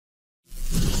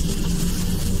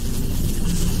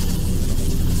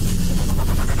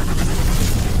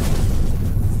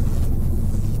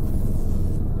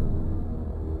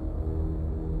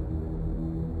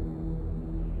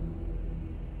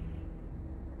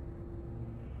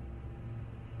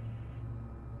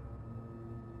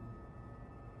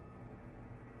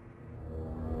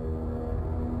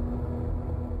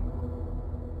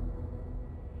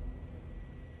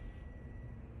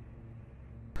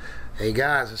Hey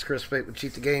guys, it's Chris Fate with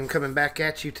Cheat the Game coming back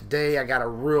at you today. I got a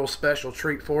real special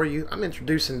treat for you. I'm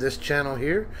introducing this channel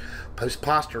here,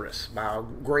 Postposterous, by a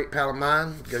great pal of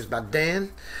mine. It goes by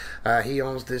Dan. He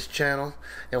owns this channel.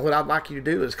 And what I'd like you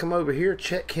to do is come over here,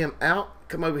 check him out.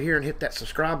 Come over here and hit that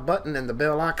subscribe button and the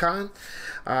bell icon.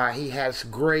 He has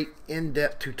great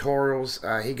in-depth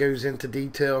tutorials. He goes into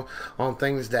detail on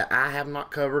things that I have not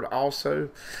covered also.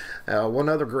 One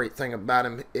other great thing about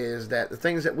him is that the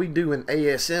things that we do in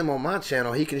ASM on my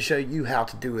channel, he can show you how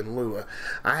to do in LUA.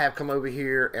 I have come over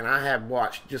here and I have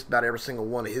watched just about every single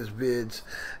one of his vids,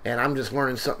 and I'm just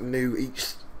learning something new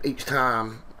each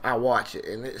time I watch it,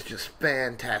 and it's just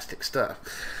fantastic stuff.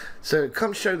 So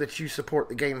come show that you support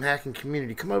the game hacking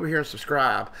community. Come over here and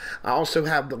subscribe. I also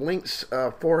have the links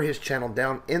for his channel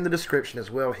down in the description,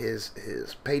 as well his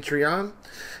Patreon.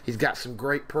 He's got some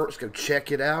great perks. Go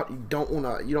check it out. You don't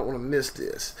wanna miss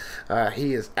this.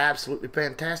 He is absolutely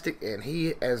fantastic, and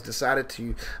he has decided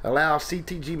to allow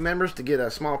CTG members to get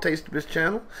a small taste of his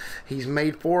channel. He's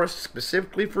made for us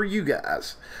specifically for you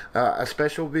guys a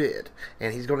special vid,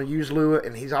 and he's going to use LUA,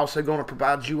 and he's also going to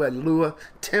provide you a LUA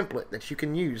template that you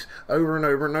can use over and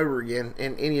over and over again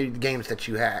in any of the games that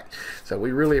you hack. So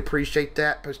we really appreciate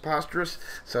that, Postposterous.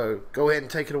 So go ahead and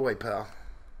take it away, pal.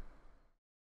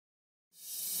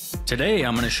 Today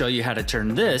I'm going to show you how to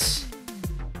turn this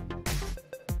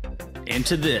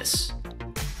into this.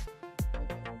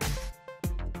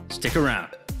 Stick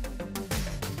around.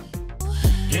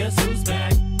 Guess who's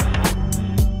back?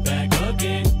 Back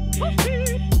again.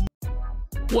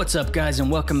 What's up, guys, and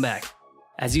welcome back.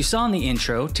 As you saw in the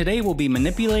intro, today we'll be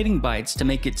manipulating bytes to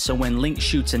make it so when Link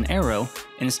shoots an arrow,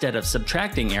 instead of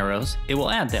subtracting arrows, it will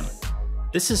add them.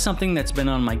 This is something that's been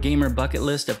on my gamer bucket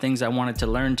list of things I wanted to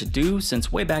learn to do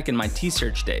since way back in my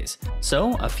T-Search days.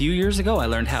 So, a few years ago I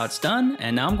learned how it's done,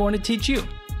 and now I'm going to teach you.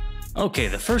 Okay,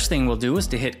 the first thing we'll do is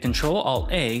to hit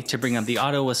Ctrl-Alt-A to bring up the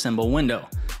auto-assemble window.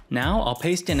 Now I'll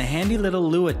paste in a handy little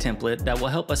LUA template that will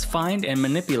help us find and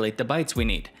manipulate the bytes we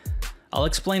need. I'll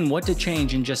explain what to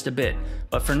change in just a bit,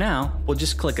 but for now, we'll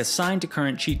just click Assign to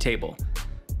Current Cheat Table.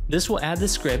 This will add the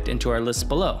script into our list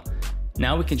below.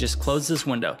 Now we can just close this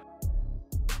window.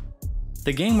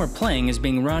 The game we're playing is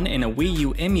being run in a Wii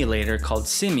U emulator called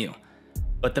Simu,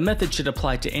 but the method should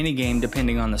apply to any game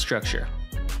depending on the structure.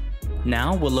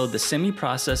 Now we'll load the Simu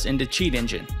process into Cheat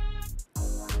Engine.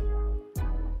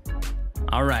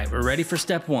 Alright, we're ready for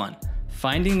step 1,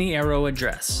 finding the arrow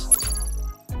address.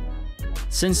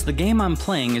 Since the game I'm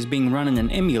playing is being run in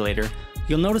an emulator,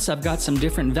 you'll notice I've got some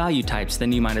different value types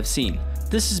than you might have seen.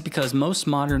 This is because most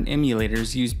modern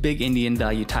emulators use big endian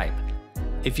value type.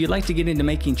 If you'd like to get into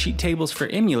making cheat tables for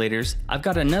emulators, I've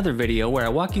got another video where I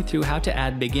walk you through how to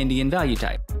add big endian value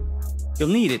type. You'll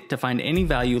need it to find any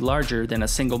value larger than a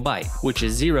single byte, which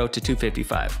is 0 to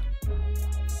 255.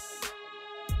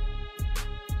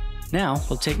 Now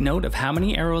we'll take note of how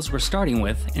many arrows we're starting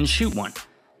with and shoot one.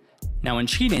 Now in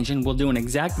Cheat Engine, we'll do an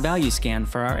exact value scan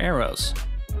for our arrows.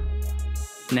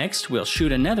 Next, we'll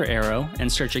shoot another arrow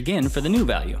and search again for the new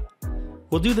value.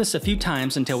 We'll do this a few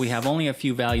times until we have only a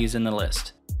few values in the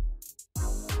list.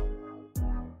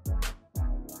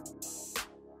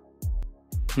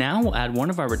 Now we'll add one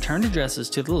of our returned addresses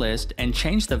to the list and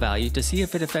change the value to see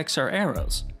if it affects our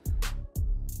arrows.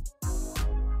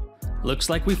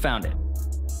 Looks like we found it.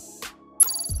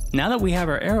 Now that we have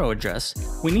our arrow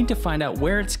address, we need to find out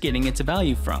where it's getting its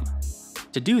value from.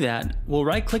 To do that, we'll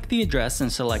right-click the address and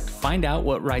select Find Out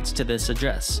What Writes to This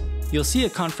Address. You'll see a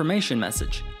confirmation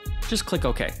message. Just click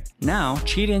OK. Now,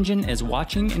 Cheat Engine is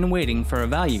watching and waiting for a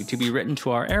value to be written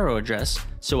to our arrow address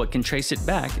so it can trace it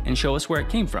back and show us where it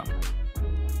came from.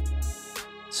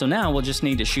 So now we'll just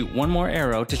need to shoot one more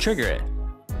arrow to trigger it.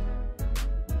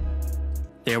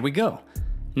 There we go.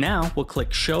 Now we'll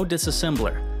click Show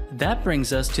Disassembler. That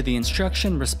brings us to the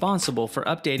instruction responsible for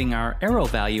updating our arrow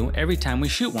value every time we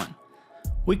shoot one.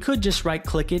 We could just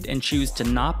right-click it and choose to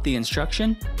NOP the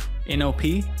instruction. In OP,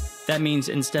 that means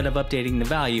instead of updating the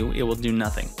value, it will do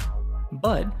nothing.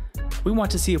 But we want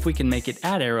to see if we can make it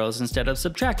add arrows instead of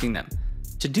subtracting them.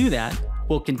 To do that,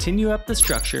 we'll continue up the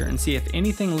structure and see if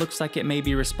anything looks like it may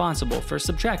be responsible for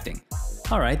subtracting.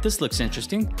 Alright, this looks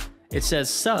interesting. It says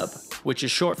sub, which is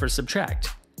short for subtract.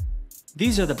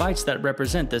 These are the bytes that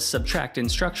represent this subtract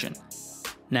instruction.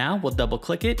 Now we'll double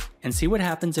click it and see what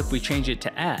happens if we change it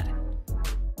to add.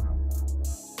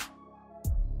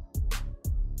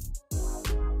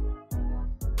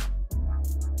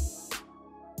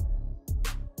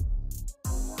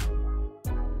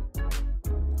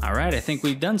 Alright, I think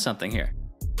we've done something here.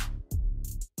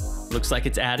 Looks like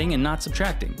it's adding and not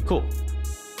subtracting. Cool.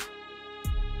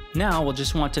 Now we'll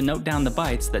just want to note down the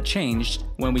bytes that changed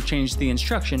when we changed the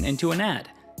instruction into an add.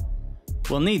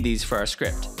 We'll need these for our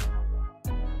script.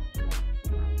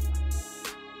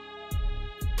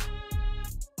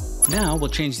 Now we'll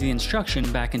change the instruction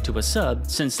back into a sub,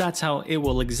 since that's how it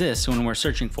will exist when we're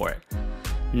searching for it.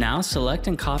 Now select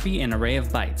and copy an array of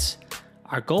bytes.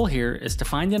 Our goal here is to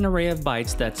find an array of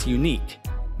bytes that's unique,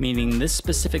 meaning this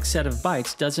specific set of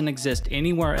bytes doesn't exist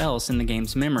anywhere else in the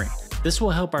game's memory. This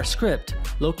will help our script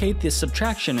locate the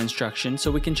subtraction instruction so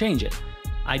we can change it.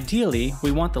 Ideally,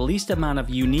 we want the least amount of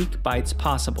unique bytes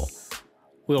possible.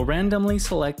 We'll randomly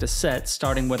select a set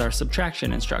starting with our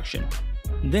subtraction instruction.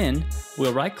 Then,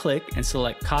 we'll right-click and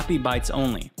select Copy Bytes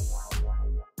Only.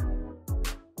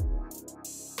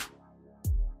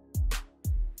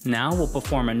 Now we'll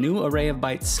perform a new array of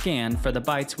bytes scan for the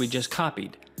bytes we just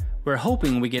copied. We're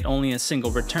hoping we get only a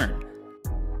single return.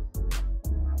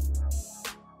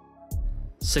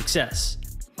 Success.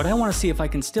 But I want to see if I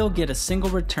can still get a single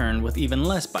return with even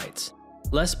less bytes.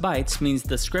 Less bytes means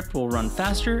the script will run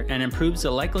faster and improves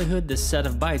the likelihood this set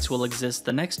of bytes will exist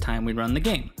the next time we run the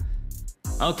game.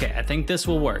 Okay, I think this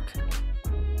will work.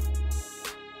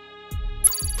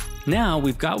 Now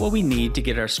we've got what we need to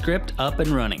get our script up and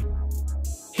running.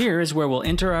 Here is where we'll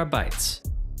enter our bytes.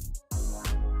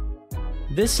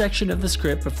 This section of the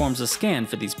script performs a scan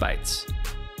for these bytes.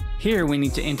 Here we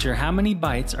need to enter how many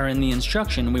bytes are in the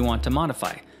instruction we want to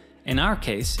modify. In our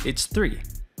case, it's 3.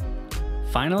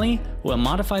 Finally, we'll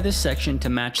modify this section to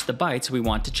match the bytes we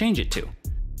want to change it to.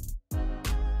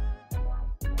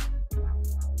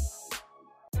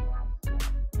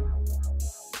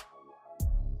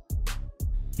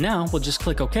 Now we'll just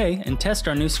click OK and test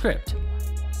our new script.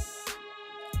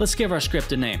 Let's give our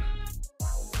script a name.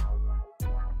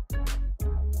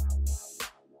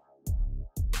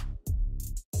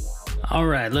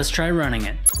 Alright, let's try running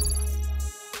it.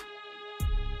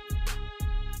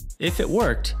 If it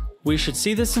worked, we should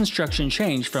see this instruction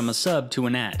change from a sub to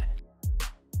an add.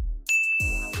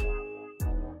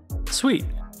 Sweet,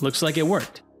 looks like it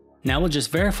worked. Now we'll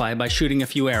just verify by shooting a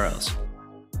few arrows.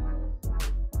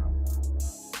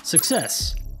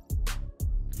 Success!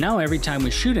 Now every time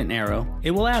we shoot an arrow,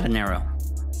 it will add an arrow.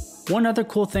 One other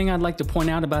cool thing I'd like to point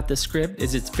out about this script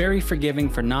is it's very forgiving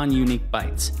for non-unique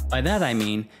bytes. By that I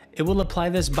mean, it will apply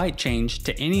this byte change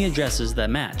to any addresses that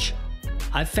match.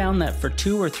 I've found that for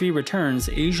 2 or 3 returns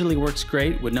it usually works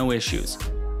great with no issues.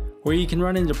 Where you can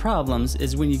run into problems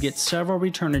is when you get several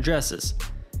return addresses.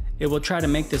 It will try to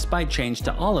make this byte change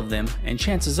to all of them, and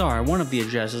chances are one of the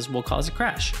addresses will cause a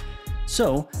crash.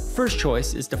 So, first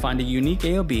choice is to find a unique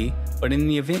AOB, but in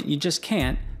the event you just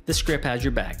can't, the script has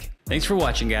your back. Thanks for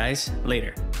watching, guys.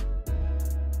 Later.